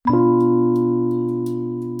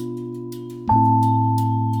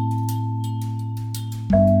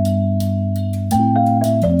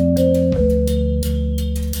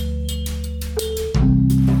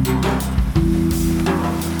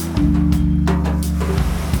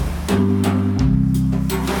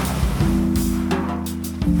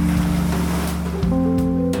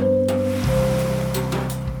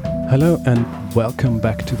Hello and welcome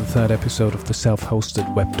back to the third episode of the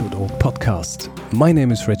self-hosted web.org podcast. My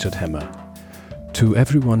name is Richard Hemmer. To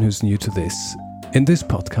everyone who's new to this, in this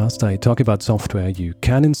podcast I talk about software you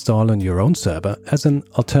can install on your own server as an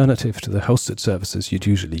alternative to the hosted services you'd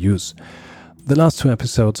usually use. The last two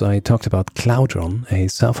episodes I talked about Cloudron, a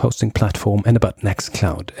self-hosting platform, and about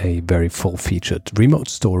Nextcloud, a very full-featured remote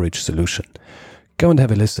storage solution. Go and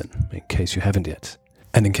have a listen, in case you haven't yet.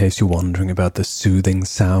 And in case you're wondering about the soothing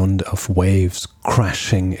sound of waves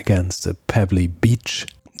crashing against a pebbly beach,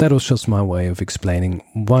 that was just my way of explaining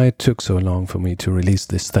why it took so long for me to release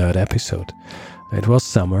this third episode. It was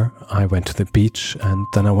summer, I went to the beach, and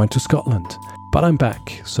then I went to Scotland. But I'm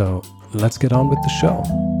back, so let's get on with the show.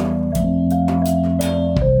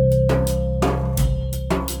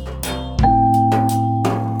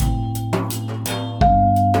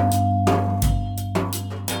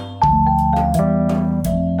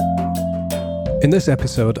 In this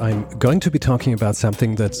episode, I'm going to be talking about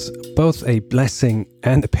something that's both a blessing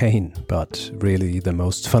and a pain, but really the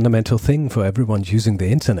most fundamental thing for everyone using the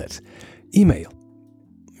internet: email.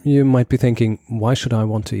 You might be thinking, why should I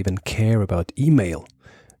want to even care about email?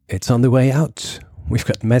 It's on the way out. We've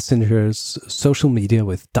got messengers, social media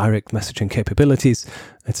with direct messaging capabilities,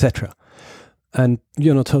 etc. And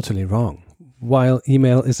you're not totally wrong. While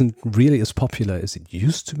email isn't really as popular as it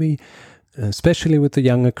used to be, especially with the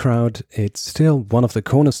younger crowd, it's still one of the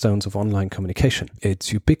cornerstones of online communication.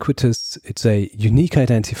 It's ubiquitous, it's a unique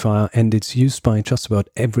identifier, and it's used by just about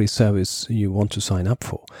every service you want to sign up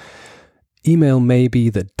for. Email may be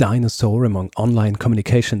the dinosaur among online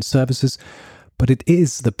communication services, but it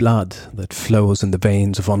is the blood that flows in the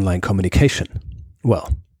veins of online communication.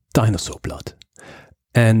 Well, dinosaur blood.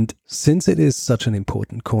 And since it is such an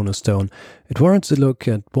important cornerstone, it warrants a look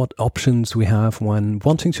at what options we have when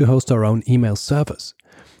wanting to host our own email servers.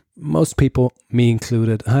 Most people, me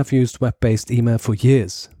included, have used web-based email for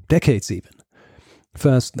years, decades even.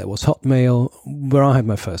 First, there was Hotmail, where I had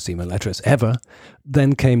my first email address ever.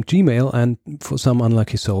 Then came Gmail, and for some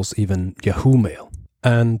unlucky souls, even Yahoo Mail.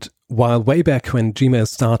 And while way back when Gmail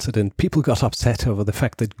started and people got upset over the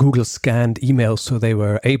fact that Google scanned emails so they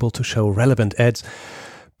were able to show relevant ads,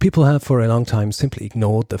 people have for a long time simply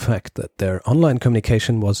ignored the fact that their online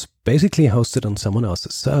communication was basically hosted on someone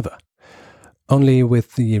else's server. Only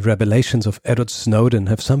with the revelations of Edward Snowden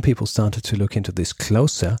have some people started to look into this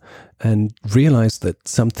closer and realize that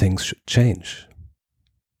some things should change.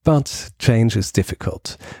 But change is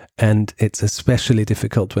difficult, and it's especially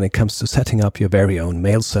difficult when it comes to setting up your very own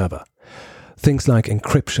mail server. Things like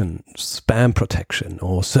encryption, spam protection,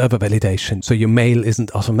 or server validation, so your mail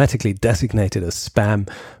isn't automatically designated as spam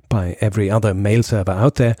by every other mail server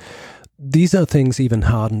out there. These are things even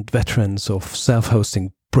hardened veterans of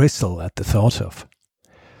self-hosting bristle at the thought of.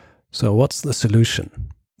 So what's the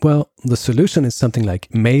solution? Well, the solution is something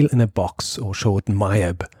like Mail in a Box, or short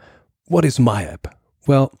MIAB. What is MIAB?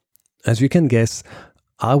 Well, as you can guess,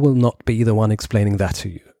 I will not be the one explaining that to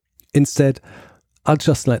you. Instead, I'll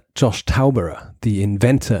just let Josh Tauberer, the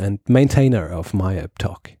inventor and maintainer of MIAB,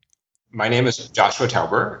 talk. My name is Joshua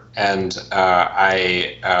Tauberer, and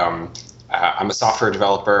I'm a software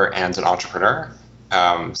developer and an entrepreneur.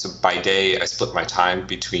 So by day, I split my time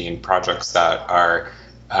between projects that are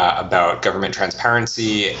about government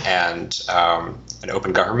transparency and an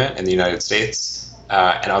open government in the United States,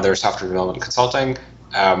 and other software development consulting.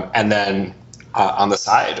 And then on the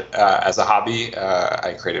side, as a hobby,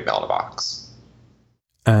 I created Mail in a Box.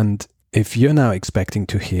 And if you're now expecting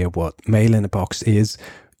to hear what Mail in a Box is,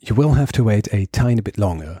 you will have to wait a tiny bit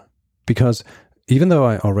longer. Because even though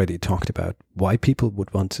I already talked about why people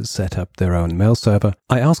would want to set up their own mail server,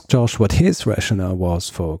 I asked Josh what his rationale was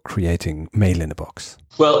for creating Mail in a Box.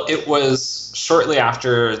 Well, it was shortly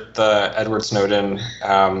after the Edward Snowden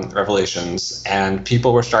revelations, and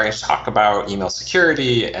people were starting to talk about email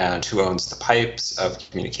security and who owns the pipes of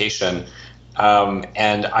communication.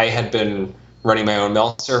 And I had been running my own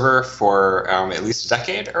mail server for at least a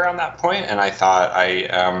decade around that point, and I thought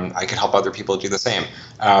I could help other people do the same.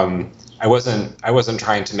 I wasn't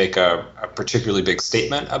trying to make a particularly big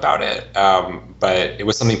statement about it, but it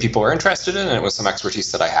was something people were interested in, and it was some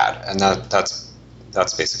expertise that I had, and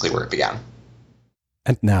that's basically where it began.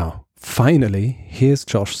 And now, finally, here's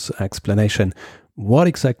Josh's explanation: what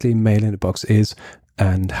exactly Mail in a Box is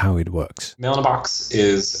and how it works. Mail in a Box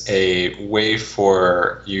is a way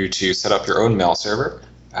for you to set up your own mail server,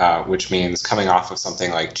 which means coming off of something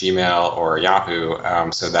like Gmail or Yahoo,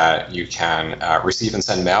 so that you can receive and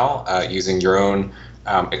send mail using your own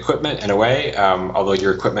equipment in a way, although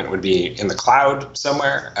your equipment would be in the cloud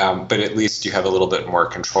somewhere, but at least you have a little bit more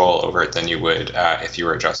control over it than you would if you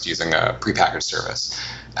were just using a prepackaged service.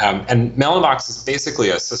 And Mail-in-a-Box is basically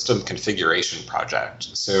a system configuration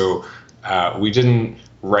project. So we didn't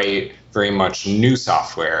write very much new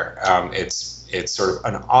software. It's sort of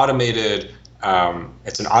an automated.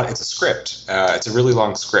 It's a script. It's a really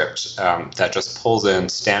long script that just pulls in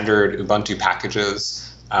standard Ubuntu packages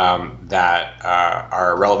that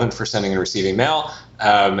are relevant for sending and receiving mail,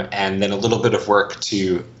 and then a little bit of work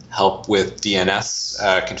to help with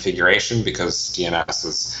DNS configuration, because DNS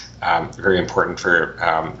is very important for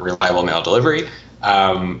reliable mail delivery.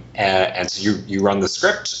 And so you run the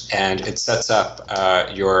script, and it sets up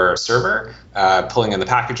your server, pulling in the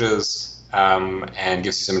packages, and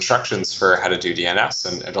gives you some instructions for how to do DNS,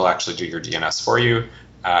 and it'll actually do your DNS for you,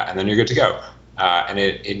 and then you're good to go. And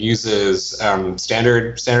it uses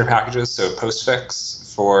standard packages, so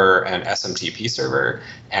Postfix for an SMTP server,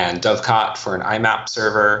 and Dovecot for an IMAP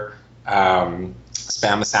server,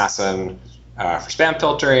 Spam Assassin for spam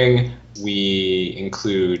filtering. We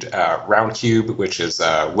include Roundcube, which is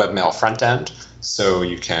a webmail front end. So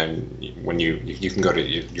you can go to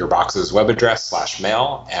your box's web address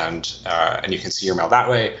 /mail, and you can see your mail that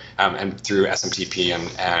way. And through SMTP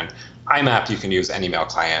and IMAP, you can use any mail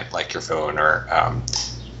client like your phone or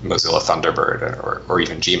Mozilla Thunderbird or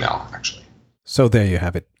even Gmail, actually. So there you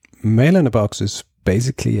have it. Mail-in-a-Box is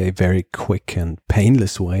basically a very quick and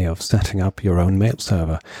painless way of setting up your own mail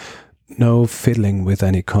server. No fiddling with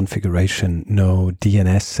any configuration, no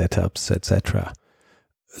DNS setups, etc.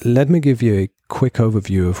 Let me give you a quick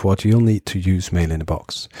overview of what you'll need to use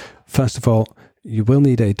Mail-in-a-Box. First of all, you will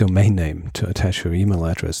need a domain name to attach your email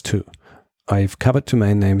address to. I've covered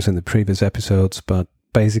domain names in the previous episodes, but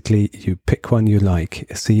basically you pick one you like,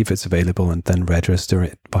 see if it's available, and then register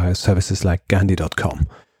it via services like Gandhi.com.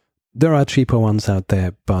 There are cheaper ones out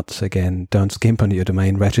there, but again, don't skimp on your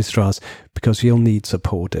domain registrars because you'll need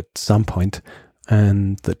support at some point,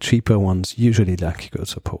 and the cheaper ones usually lack good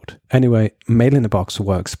support. Anyway, Mail-in-a-Box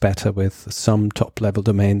works better with some top-level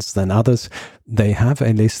domains than others. They have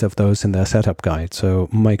a list of those in their setup guide, so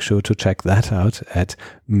make sure to check that out at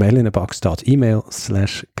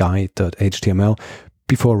mailinabox.email/guide.html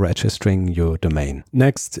before registering your domain.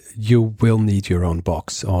 Next, you will need your own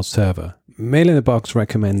box or server. Mail-in-a-Box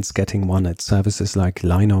recommends getting one at services like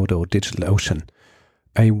Linode or DigitalOcean.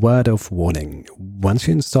 A word of warning: once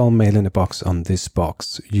you install Mail-in-a-Box on this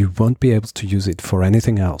box, you won't be able to use it for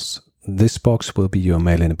anything else. This box will be your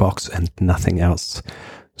Mail-in-a-Box and nothing else.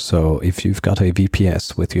 So if you've got a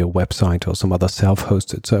VPS with your website or some other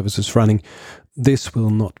self-hosted services running, this will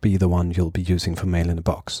not be the one you'll be using for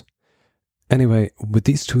Mail-in-a-Box. Anyway, with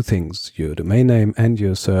these two things, your domain name and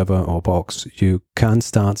your server or box, you can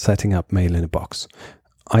start setting up Mail-in-a-Box.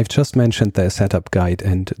 I've just mentioned their setup guide,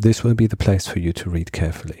 and this will be the place for you to read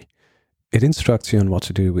carefully. It instructs you on what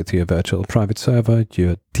to do with your virtual private server,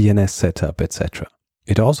 your DNS setup, etc.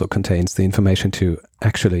 It also contains the information to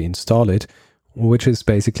actually install it, which is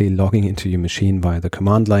basically logging into your machine via the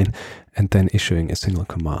command line and then issuing a single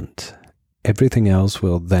command. Everything else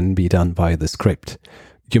will then be done via the script.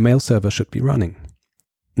 Your mail server should be running.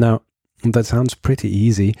 Now, that sounds pretty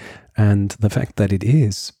easy, and the fact that it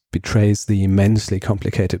is betrays the immensely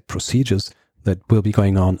complicated procedures that will be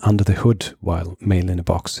going on under the hood while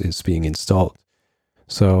Mail-in-a-Box is being installed.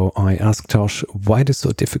 So I asked Tosh why it is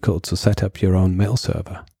so difficult to set up your own mail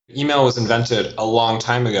server. Email was invented a long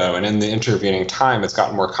time ago, and in the intervening time, it's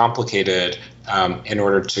gotten more complicated in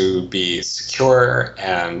order to be secure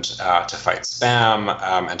and to fight spam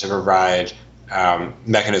and to provide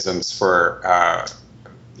mechanisms for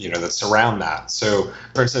that surround that. So,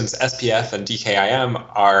 for instance, SPF and DKIM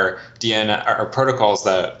are protocols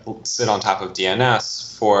that sit on top of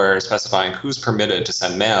DNS for specifying who's permitted to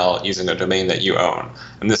send mail using a domain that you own.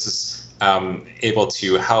 And this is able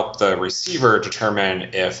to help the receiver determine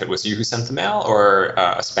if it was you who sent the mail or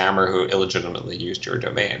a spammer who illegitimately used your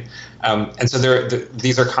domain. And so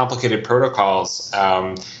these are complicated protocols.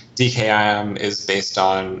 DKIM is based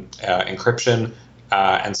on encryption.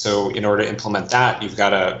 And so in order to implement that, you've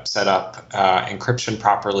got to set up encryption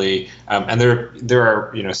properly. And there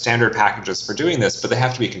are standard packages for doing this, but they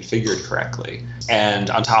have to be configured correctly. And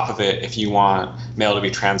on top of it, if you want mail to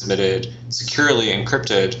be transmitted securely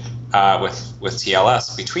encrypted with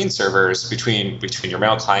TLS between servers, between your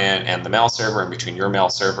mail client and the mail server, and between your mail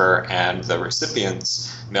server and the recipient's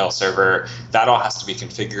mail server, that all has to be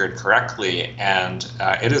configured correctly. And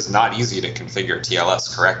it is not easy to configure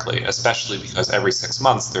TLS correctly, especially because every 6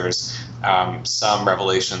 months there's some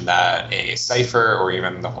revelation that a cipher or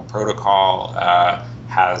even the whole protocol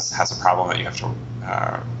has a problem that you have to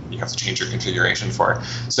change your configuration for.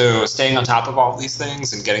 So staying on top of all of these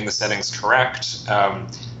things and getting the settings correct,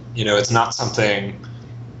 it's not something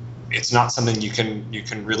you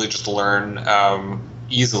can really just learn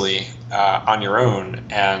easily on your own.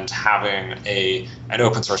 And having an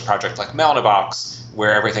open source project like Mail in a Box,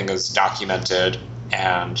 where everything is documented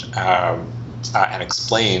and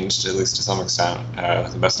explained, at least to some extent,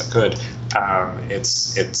 the best I could,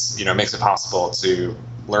 it makes it possible to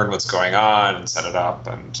learn what's going on and set it up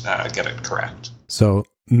and get it correct. So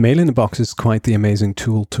Mail in a Box is quite the amazing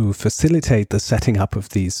tool to facilitate the setting up of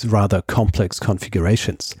these rather complex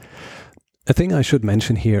configurations. A thing I should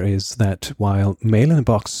mention here is that while Mail in a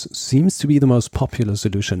Box seems to be the most popular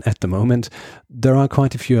solution at the moment, there are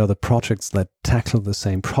quite a few other projects that tackle the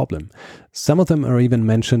same problem. Some of them are even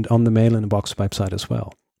mentioned on the Mail in a Box website as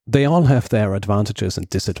well. They all have their advantages and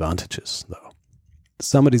disadvantages, though.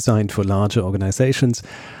 Some are designed for larger organizations,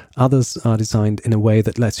 others are designed in a way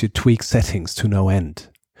that lets you tweak settings to no end.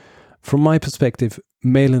 From my perspective,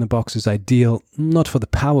 Mail in a Box is ideal not for the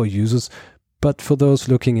power users, but for those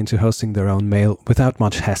looking into hosting their own mail without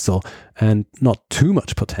much hassle and not too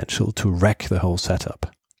much potential to wreck the whole setup.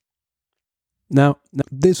 Now,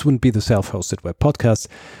 this wouldn't be the Self-Hosted Web Podcast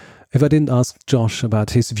if I didn't ask Josh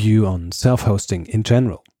about his view on self-hosting in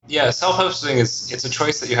general. Yeah, self-hosting it's a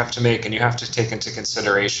choice that you have to make, and you have to take into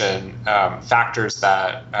consideration factors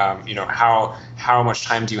that how much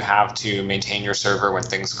time do you have to maintain your server when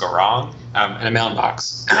things go wrong. In a Mail in a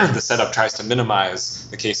Box, the setup tries to minimize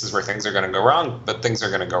the cases where things are going to go wrong, but things are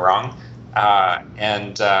going to go wrong. How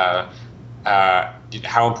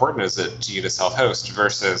important is it to you to self-host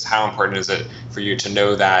versus how important is it for you to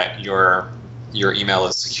know that your email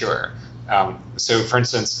is secure? So, for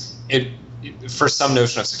instance, for some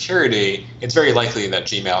notion of security, it's very likely that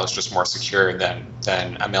Gmail is just more secure than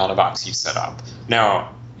a Mail in a Box you set up.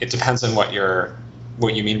 Now, it depends on what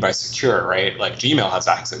you mean by secure, right? Like Gmail has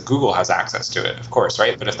access, Google has access to it, of course,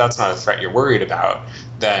 right? But if that's not a threat you're worried about,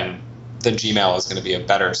 then Gmail is going to be a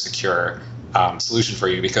better secure solution for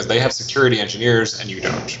you because they have security engineers and you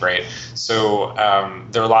don't, right? So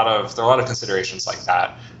there are a lot of considerations like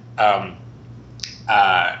that.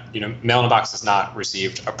 Mail in a Box has not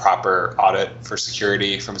received a proper audit for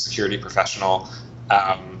security from a security professional.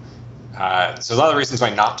 So a lot of reasons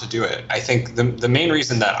why not to do it. I think the main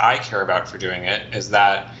reason that I care about for doing it is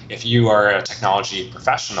that if you are a technology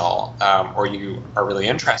professional or you are really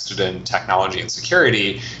interested in technology and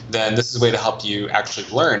security, then this is a way to help you actually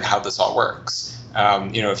learn how this all works.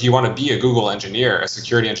 If you want to be a Google engineer, a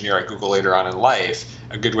security engineer at Google later on in life,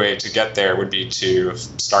 a good way to get there would be to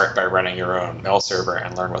start by running your own mail server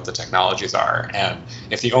and learn what the technologies are. And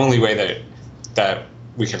if the only way that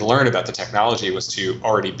we could learn about the technology was to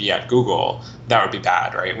already be at Google, that would be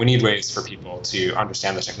bad, right? We need ways for people to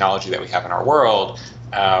understand the technology that we have in our world.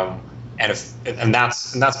 And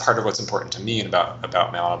that's part of what's important to me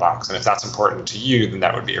about Mail in a Box. And if that's important to you, then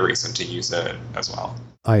that would be a reason to use it as well.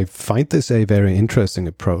 I find this a very interesting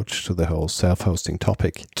approach to the whole self-hosting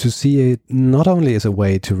topic, to see it not only as a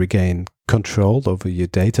way to regain control over your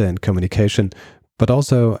data and communication, but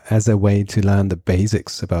also as a way to learn the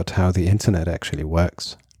basics about how the internet actually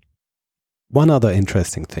works. One other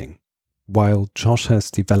interesting thing. While Josh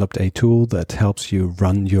has developed a tool that helps you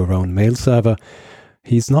run your own mail server,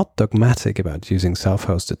 he's not dogmatic about using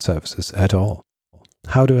self-hosted services at all.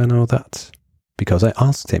 How do I know that? Because I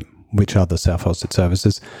asked him which other self-hosted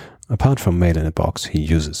services, apart from Mail in a Box, he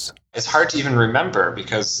uses. It's hard to even remember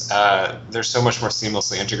because they're so much more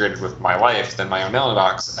seamlessly integrated with my life than my own Mail in a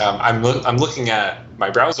Box. I'm looking at my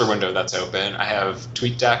browser window that's open. I have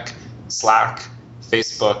TweetDeck, Slack,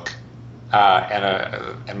 Facebook,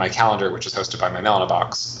 and my calendar, which is hosted by my Mail in a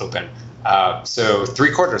Box, open. So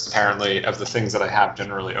 3/4 apparently of the things that I have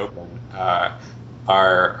generally open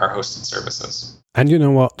are hosted services. And you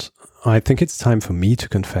know what? I think it's time for me to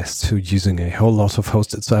confess to using a whole lot of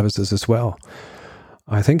hosted services as well.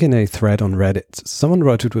 I think in a thread on Reddit, someone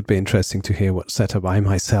wrote it would be interesting to hear what setup I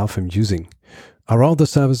myself am using. Are all the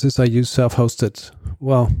services I use self-hosted?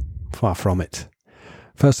 Well, far from it.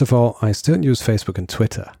 First of all, I still use Facebook and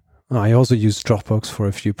Twitter. I also use Dropbox for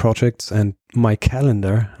a few projects, and my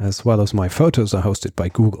calendar, as well as my photos, are hosted by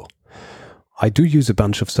Google. I do use a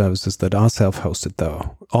bunch of services that are self-hosted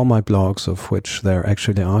though. All my blogs, of which there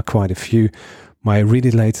actually are quite a few, my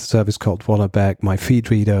really latest service called Wallerbag, my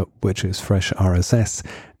feed reader, which is Fresh RSS,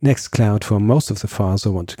 Nextcloud for most of the files I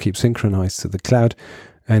want to keep synchronized to the cloud,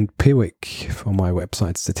 and Piwik for my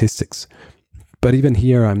website statistics. But even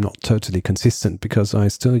here I'm not totally consistent because I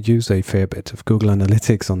still use a fair bit of Google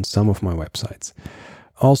Analytics on some of my websites.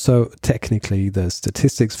 Also, technically, the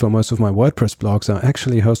statistics for most of my WordPress blogs are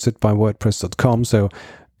actually hosted by WordPress.com, so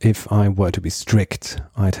if I were to be strict,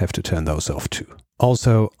 I'd have to turn those off too.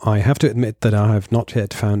 Also, I have to admit that I have not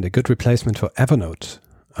yet found a good replacement for Evernote.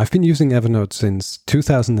 I've been using Evernote since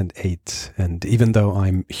 2008, and even though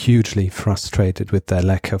I'm hugely frustrated with their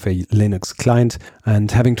lack of a Linux client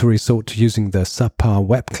and having to resort to using the subpar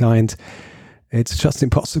web client, it's just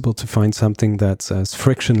impossible to find something that's as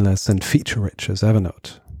frictionless and feature-rich as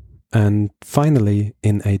Evernote. And finally,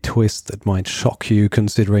 in a twist that might shock you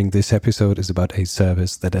considering this episode is about a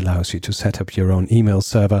service that allows you to set up your own email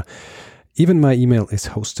server, even my email is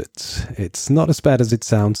hosted. It's not as bad as it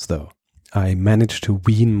sounds though. I managed to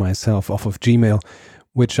wean myself off of Gmail,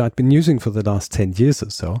 which I'd been using for the last 10 years or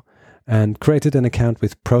so, and created an account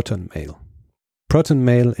with ProtonMail.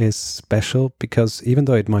 ProtonMail is special because even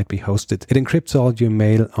though it might be hosted, it encrypts all your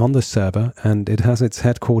mail on the server, and it has its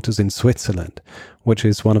headquarters in Switzerland, which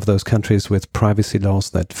is one of those countries with privacy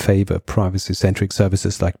laws that favor privacy-centric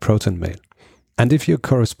services like ProtonMail. And if you're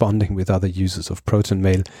corresponding with other users of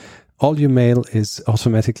ProtonMail, all your mail is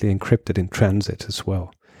automatically encrypted in transit as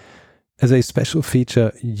well. As a special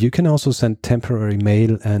feature, you can also send temporary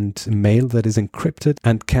mail and mail that is encrypted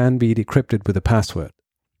and can be decrypted with a password.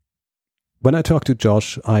 When I talked to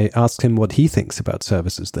Josh, I asked him what he thinks about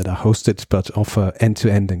services that are hosted but offer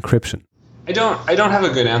end-to-end encryption. I don't have a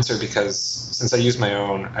good answer because since I use my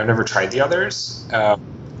own, I've never tried the others.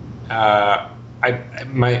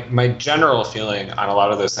 My general feeling on a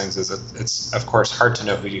lot of those things is that it's of course hard to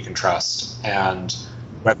know who you can trust and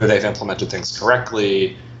whether they've implemented things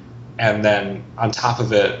correctly, and then on top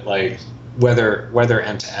of it, like whether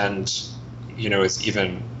end-to-end, is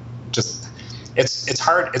even just. It's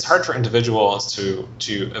hard for individuals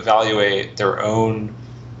to evaluate their own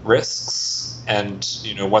risks and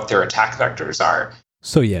what their attack vectors are.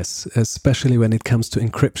 So yes, especially when it comes to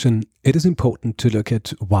encryption, it is important to look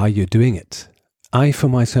at why you're doing it. I for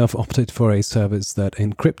myself opted for a service that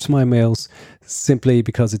encrypts my mails simply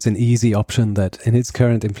because it's an easy option that in its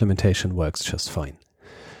current implementation works just fine.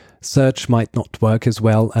 Search might not work as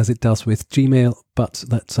well as it does with Gmail, but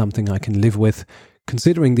that's something I can live with,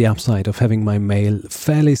 considering the upside of having my mail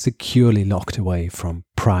fairly securely locked away from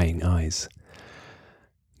prying eyes.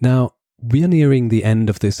 Now, we're nearing the end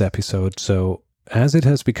of this episode, so as it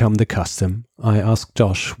has become the custom, I asked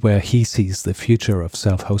Josh where he sees the future of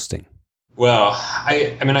self-hosting. Well,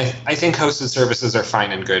 I think hosted services are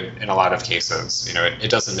fine and good in a lot of cases.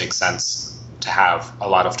 It doesn't make sense to have a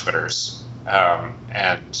lot of Twitters,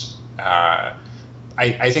 and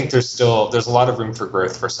I think there's a lot of room for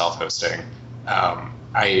growth for self-hosting.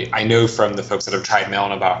 I know from the folks that have tried Mail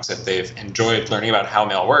in a Box that they've enjoyed learning about how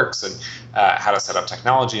mail works and how to set up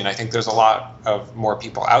technology. And I think there's a lot of more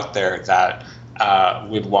people out there that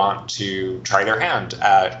would want to try their hand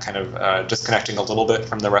at kind of disconnecting a little bit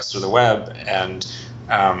from the rest of the web and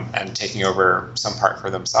taking over some part for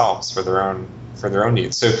themselves for their own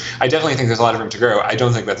needs. So I definitely think there's a lot of room to grow. I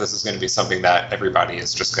don't think that this is going to be something that everybody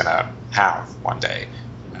is just going to have one day.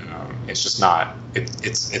 It's just not.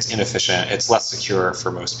 It's inefficient. It's less secure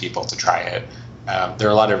for most people to try it. There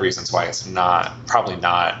are a lot of reasons why it's probably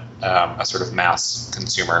not a sort of mass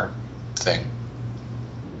consumer thing.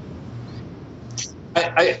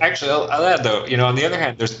 I'll add though. On the other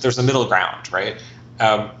hand, there's a middle ground, right?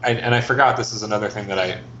 And I forgot this is another thing that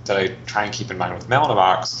I try and keep in mind with Mail in a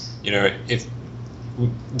Box. If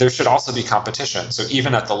there should also be competition. So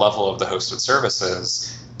even at the level of the hosted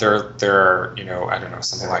services, there are, I don't know,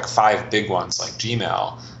 something like 5 big ones like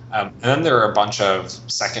Gmail. And then there are a bunch of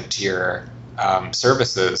second tier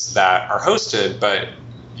services that are hosted, but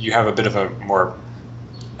you have a bit of a more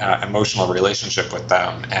emotional relationship with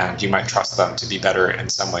them, and you might trust them to be better in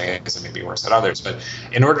some ways and maybe worse at others. But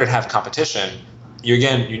in order to have competition, you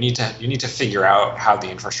need to figure out how the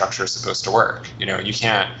infrastructure is supposed to work. You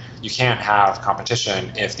can't have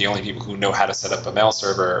competition if the only people who know how to set up a mail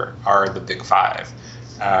server are the big 5.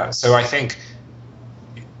 So I think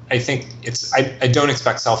I don't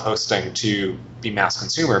expect self-hosting to be mass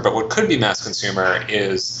consumer, but what could be mass consumer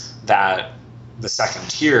is that the second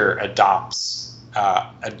tier adopts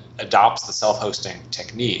the self-hosting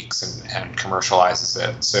techniques and commercializes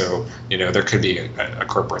it. So there could be a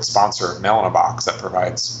corporate sponsor of Mail in a Box that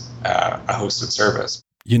provides a hosted service.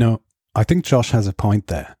 I think Josh has a point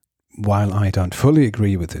there. While I don't fully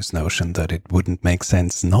agree with this notion that it wouldn't make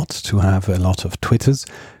sense not to have a lot of Twitters,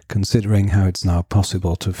 considering how it's now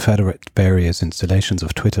possible to federate various installations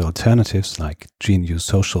of Twitter alternatives like GNU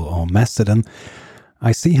Social or Mastodon,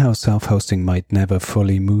 I see how self-hosting might never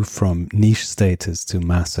fully move from niche status to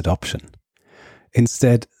mass adoption.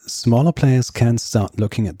 Instead, smaller players can start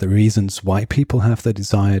looking at the reasons why people have the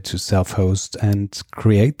desire to self-host and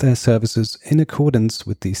create their services in accordance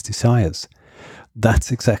with these desires.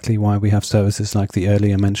 That's exactly why we have services like the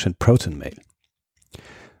earlier mentioned ProtonMail.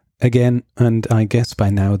 Again, and I guess by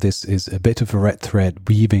now this is a bit of a red thread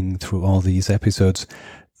weaving through all these episodes,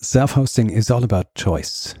 self-hosting is all about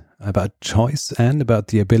choice and about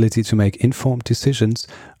the ability to make informed decisions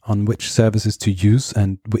on which services to use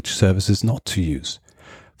and which services not to use.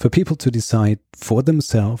 For people to decide for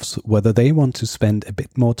themselves whether they want to spend a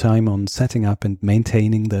bit more time on setting up and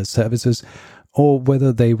maintaining their services, or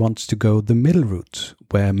whether they want to go the middle route,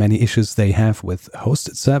 where many issues they have with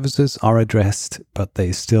hosted services are addressed, but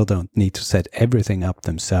they still don't need to set everything up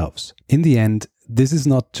themselves. In the end, this is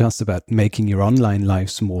not just about making your online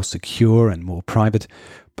lives more secure and more private,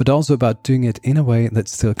 but also about doing it in a way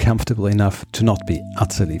that's still comfortable enough to not be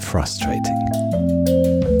utterly frustrating.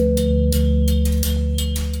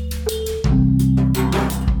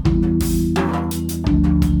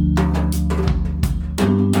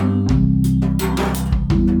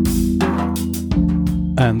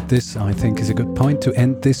 And this, I think, is a good point to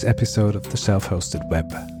end this episode of the Self-Hosted Web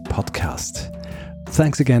podcast.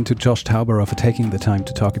 Thanks again to Josh Tauberer for taking the time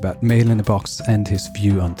to talk about Mail in a Box and his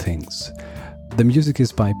view on things. The music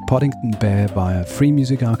is by Poddington Bear via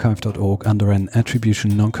freemusicarchive.org under an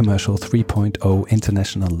Attribution Non-Commercial 3.0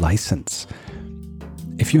 international license.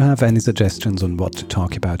 If you have any suggestions on what to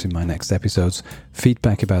talk about in my next episodes,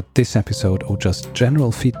 feedback about this episode, or just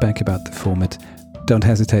general feedback about the format, don't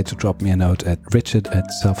hesitate to drop me a note at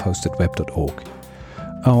richard@selfhostedweb.org.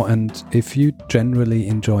 Oh, and if you generally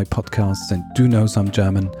enjoy podcasts and do know some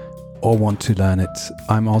German or want to learn it,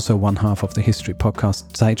 I'm also one half of the history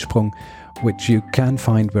podcast Zeitsprung, which you can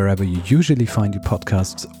find wherever you usually find your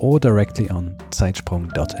podcasts or directly on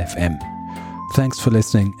zeitsprung.fm. Thanks for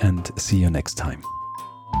listening and see you next time.